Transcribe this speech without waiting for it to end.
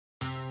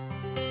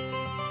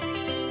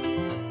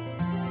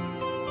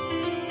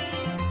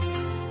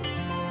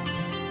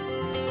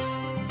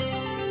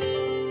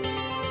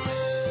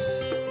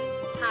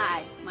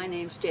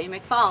name's Jay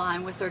McFall.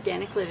 I'm with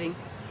Organic Living.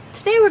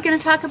 Today we're going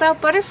to talk about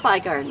butterfly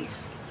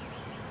gardens.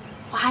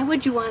 Why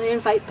would you want to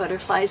invite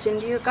butterflies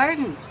into your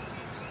garden?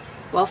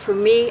 Well, for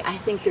me, I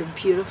think they're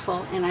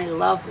beautiful and I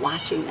love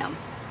watching them.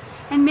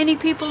 And many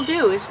people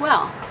do as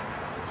well.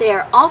 They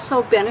are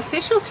also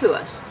beneficial to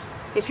us.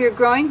 If you're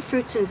growing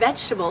fruits and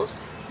vegetables,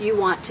 you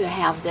want to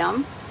have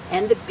them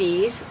and the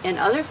bees and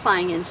other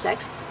flying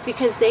insects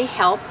because they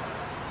help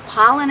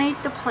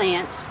pollinate the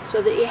plants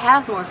so that you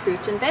have more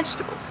fruits and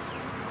vegetables.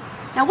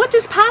 Now, what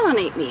does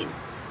pollinate mean?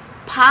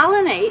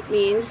 Pollinate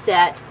means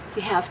that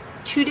you have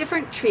two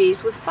different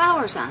trees with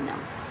flowers on them,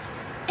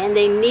 and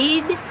they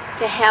need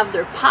to have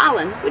their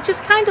pollen, which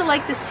is kind of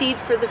like the seed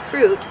for the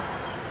fruit,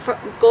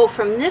 go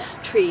from this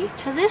tree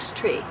to this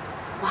tree.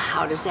 Well,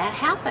 how does that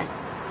happen?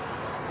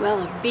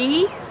 Well, a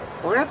bee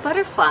or a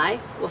butterfly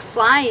will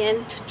fly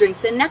in to drink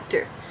the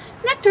nectar.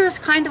 Nectar is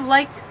kind of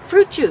like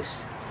fruit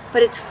juice,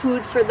 but it's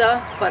food for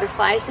the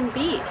butterflies and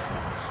bees.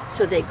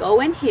 So they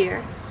go in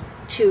here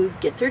to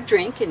get their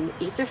drink and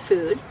eat their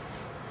food,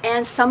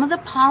 and some of the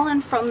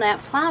pollen from that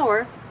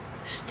flower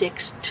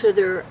sticks to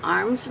their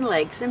arms and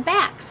legs and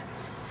backs.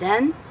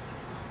 Then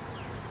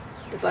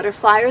the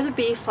butterfly or the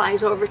bee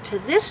flies over to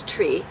this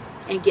tree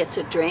and gets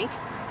a drink,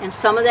 and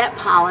some of that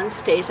pollen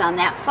stays on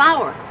that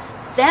flower.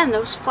 Then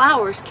those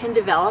flowers can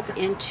develop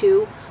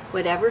into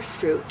whatever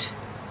fruit,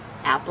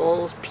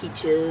 apples,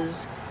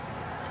 peaches,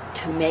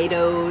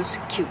 tomatoes,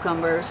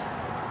 cucumbers,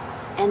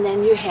 and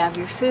then you have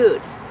your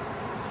food.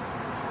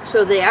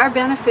 So they are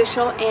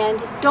beneficial,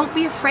 and don't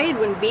be afraid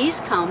when bees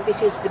come,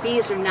 because the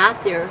bees are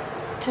not there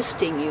to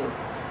sting you.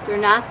 They're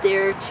not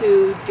there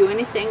to do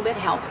anything but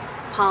help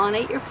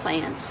pollinate your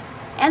plants.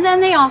 And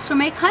then they also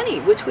make honey,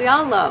 which we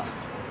all love.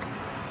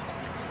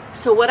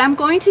 So what I'm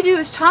going to do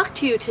is talk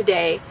to you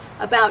today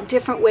about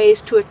different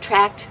ways to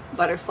attract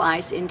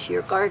butterflies into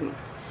your garden.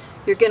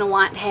 You're going to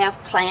want to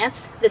have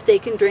plants that they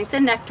can drink the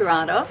nectar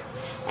out of,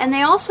 and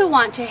they also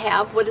want to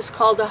have what is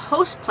called a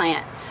host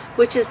plant,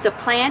 which is the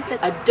plant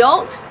that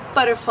adult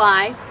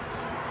butterfly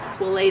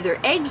will lay their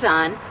eggs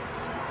on,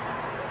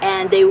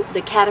 and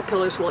the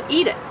caterpillars will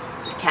eat it.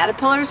 The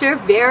caterpillars are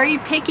very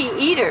picky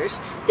eaters.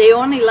 They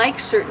only like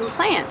certain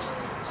plants.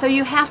 So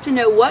you have to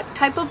know what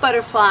type of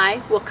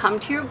butterfly will come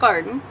to your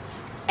garden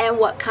and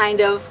what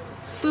kind of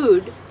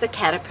food the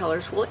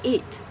caterpillars will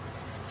eat.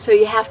 So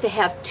you have to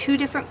have two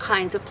different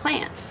kinds of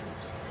plants.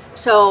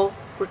 So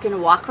we're going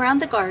to walk around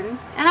the garden,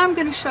 and I'm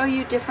going to show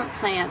you different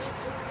plants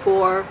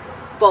for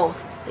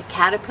both the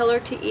caterpillar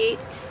to eat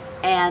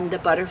and the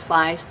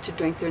butterflies to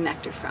drink their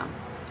nectar from.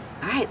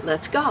 All right,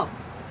 let's go.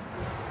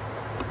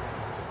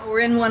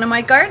 We're in one of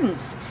my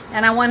gardens,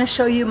 and I want to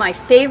show you my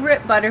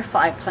favorite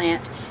butterfly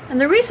plant.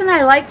 And the reason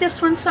I like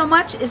this one so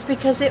much is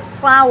because it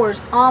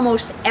flowers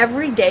almost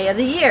every day of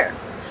the year.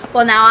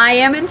 Well, now I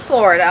am in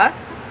Florida,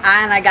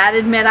 and I gotta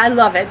admit I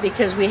love it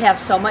because we have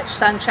so much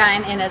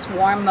sunshine and it's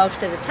warm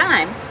most of the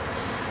time.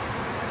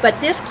 But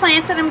this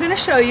plant that I'm going to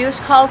show you is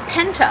called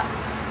Penta,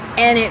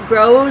 and it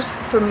grows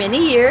for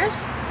many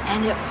years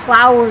and it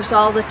flowers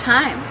all the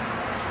time.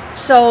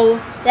 So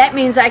that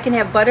means I can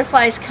have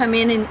butterflies come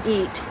in and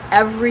eat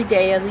every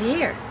day of the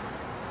year.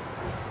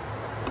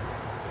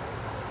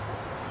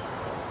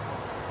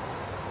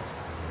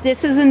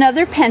 This is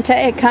another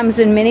Penta. It comes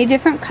in many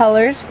different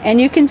colors,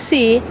 and you can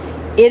see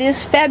it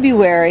is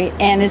February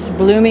and it's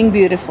blooming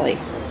beautifully.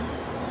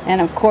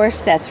 And of course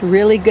that's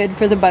really good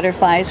for the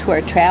butterflies who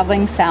are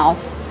traveling south,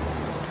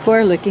 who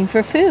are looking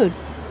for food.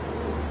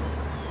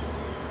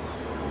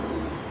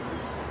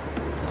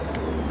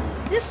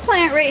 This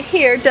plant right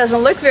here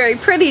doesn't look very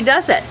pretty,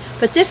 does it?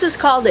 But this is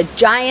called a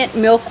giant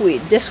milkweed.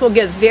 This will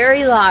get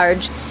very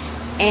large,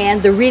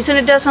 and the reason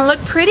it doesn't look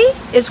pretty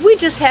is we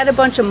just had a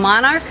bunch of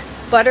monarch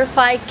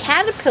butterfly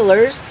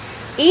caterpillars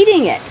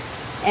eating it.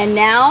 And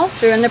now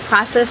they're in the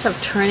process of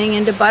turning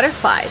into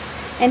butterflies.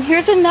 And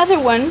here's another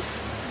one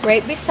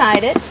right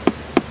beside it.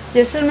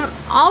 This one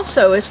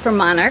also is for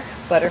monarch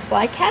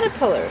butterfly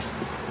caterpillars.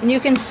 And you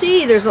can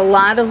see there's a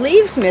lot of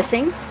leaves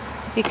missing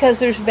because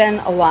there's been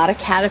a lot of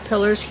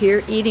caterpillars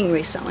here eating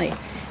recently.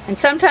 And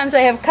sometimes I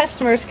have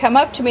customers come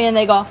up to me and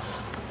they go,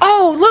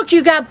 "Oh, look,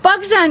 you got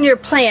bugs on your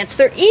plants.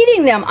 They're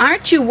eating them.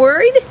 Aren't you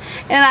worried?"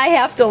 And I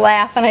have to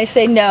laugh and I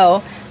say,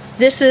 no,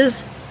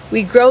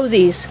 we grow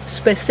these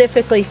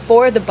specifically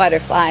for the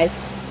butterflies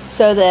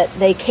so that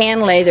they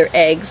can lay their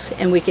eggs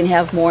and we can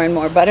have more and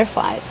more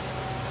butterflies.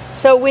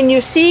 So when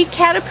you see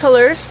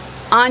caterpillars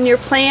on your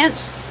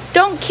plants,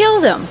 don't kill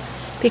them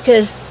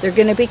because they're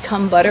going to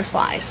become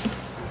butterflies.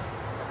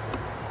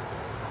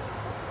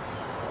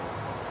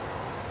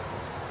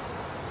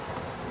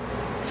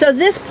 So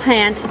this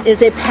plant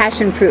is a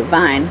passion fruit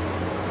vine.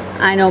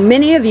 I know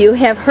many of you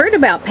have heard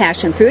about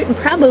passion fruit and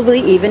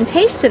probably even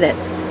tasted it.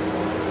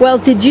 Well,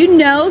 did you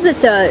know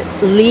that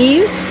the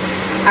leaves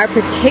are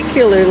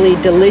particularly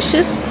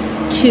delicious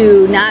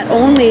to not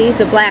only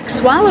the black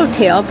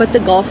swallowtail, but the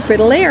Gulf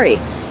fritillary?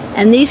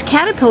 And these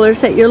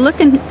caterpillars that you're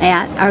looking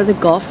at are the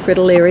Gulf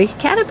fritillary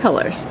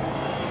caterpillars.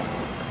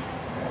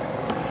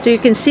 So you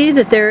can see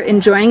that they're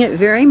enjoying it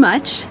very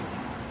much.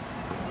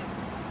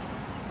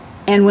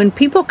 And when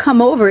people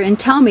come over and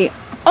tell me,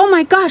 "Oh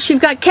my gosh,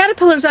 you've got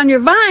caterpillars on your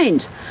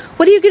vines.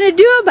 What are you going to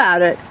do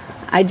about it?"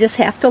 I just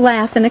have to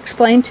laugh and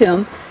explain to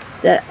them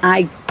that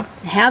I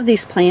have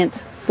these plants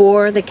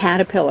for the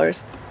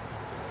caterpillars.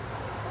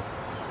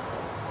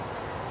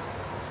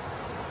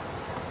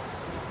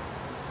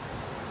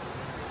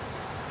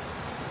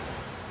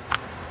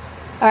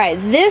 Alright,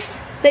 this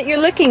that you're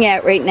looking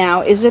at right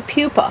now is a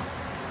pupa.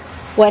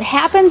 What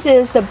happens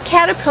is the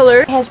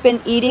caterpillar has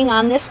been eating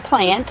on this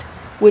plant,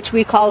 which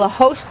we call a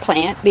host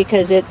plant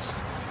because it's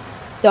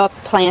the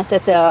plant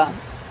that the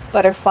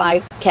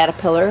butterfly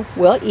caterpillar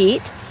will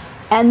eat.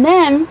 And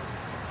then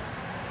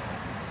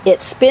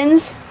it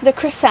spins the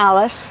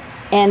chrysalis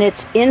and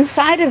it's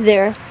inside of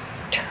there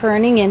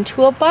turning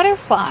into a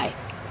butterfly.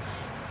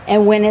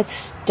 And when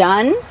it's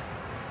done,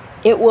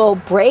 it will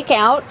break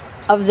out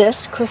of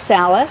this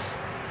chrysalis,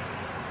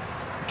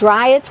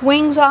 dry its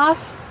wings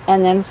off,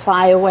 and then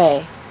fly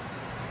away.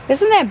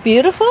 Isn't that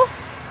beautiful?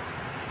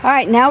 All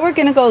right, now we're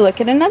going to go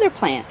look at another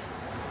plant.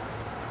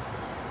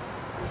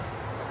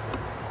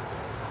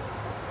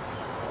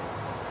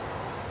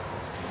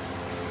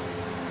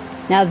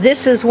 Now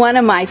this is one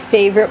of my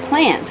favorite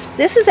plants.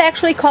 This is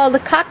actually called a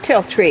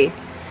cocktail tree.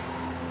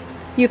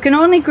 You can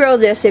only grow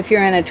this if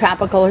you're in a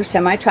tropical or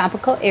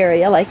semi-tropical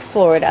area like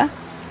Florida.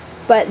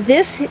 But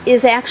this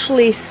is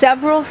actually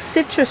several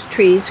citrus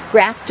trees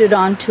grafted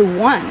onto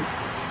one.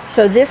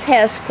 So this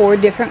has 4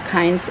 different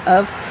kinds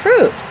of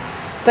fruit.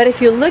 But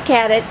if you look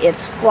at it,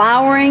 it's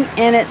flowering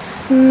and it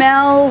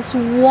smells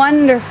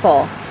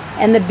wonderful.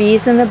 And the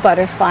bees and the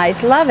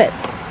butterflies love it.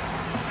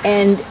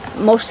 And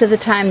most of the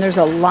time there's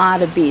a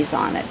lot of bees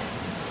on it.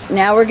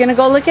 Now we're going to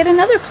go look at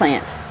another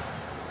plant.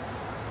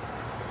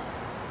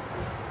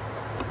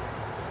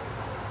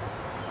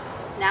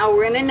 Now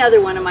we're in another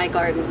one of my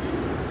gardens.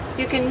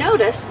 You can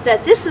notice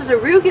that this is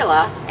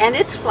arugula and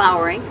it's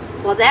flowering.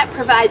 Well, that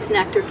provides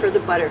nectar for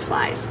the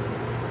butterflies.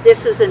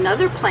 This is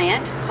another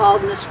plant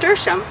called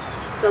nasturtium.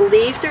 The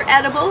leaves are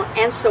edible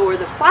and so are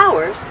the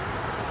flowers.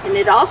 And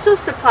it also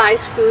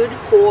supplies food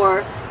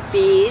for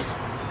bees,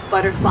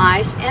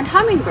 butterflies, and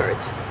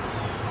hummingbirds.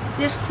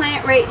 This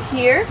plant right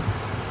here,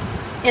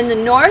 in the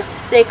north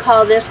they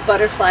call this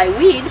butterfly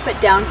weed,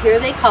 but down here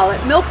they call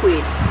it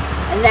milkweed.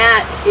 And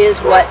that is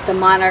what the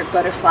monarch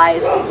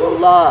butterflies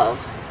love.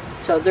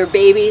 So they're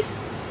babies.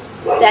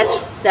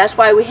 That's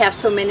why we have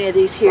so many of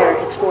these here.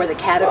 It's for the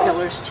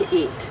caterpillars to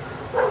eat.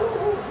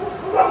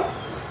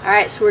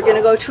 Alright, so we're going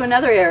to go to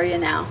another area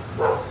now.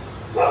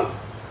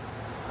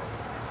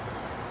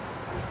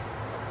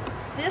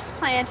 This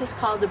plant is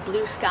called the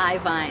blue sky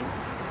vine.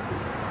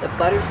 The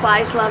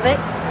butterflies love it.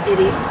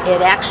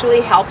 It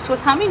actually helps with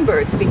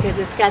hummingbirds because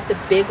it's got the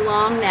big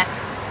long neck.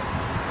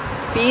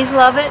 Bees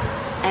love it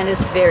and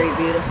it's very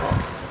beautiful.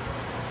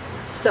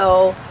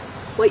 So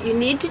what you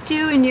need to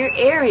do in your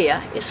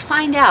area is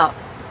find out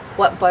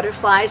what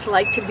butterflies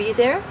like to be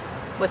there,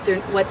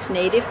 what's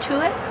native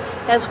to it,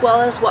 as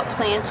well as what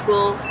plants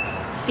will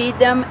feed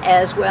them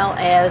as well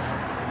as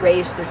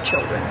raise their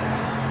children.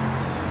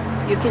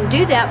 You can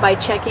do that by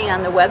checking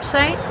on the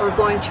website or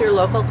going to your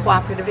local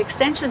cooperative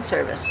extension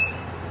service.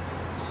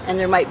 And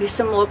there might be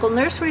some local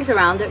nurseries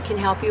around that can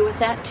help you with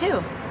that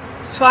too.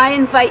 So I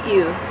invite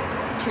you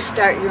to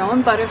start your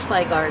own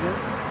butterfly garden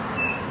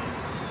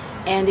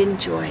and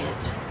enjoy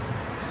it.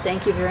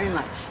 Thank you very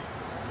much.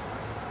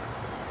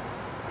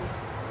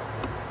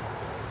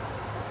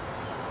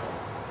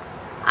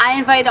 I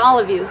invite all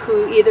of you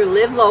who either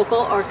live local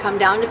or come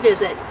down to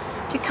visit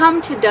to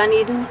come to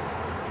Dunedin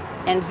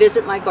and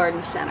visit my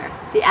garden center.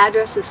 The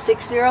address is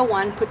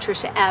 601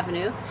 Patricia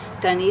Avenue,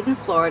 Dunedin,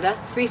 Florida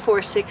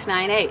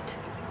 34698.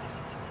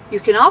 You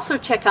can also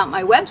check out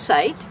my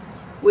website,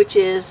 which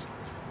is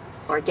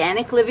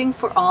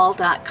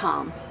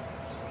organiclivingforall.com.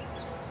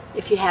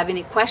 If you have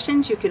any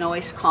questions, you can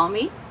always call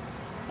me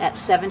at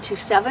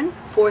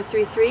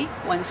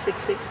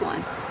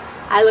 727-433-1661.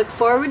 I look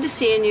forward to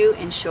seeing you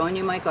and showing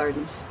you my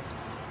gardens.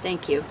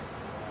 Thank you.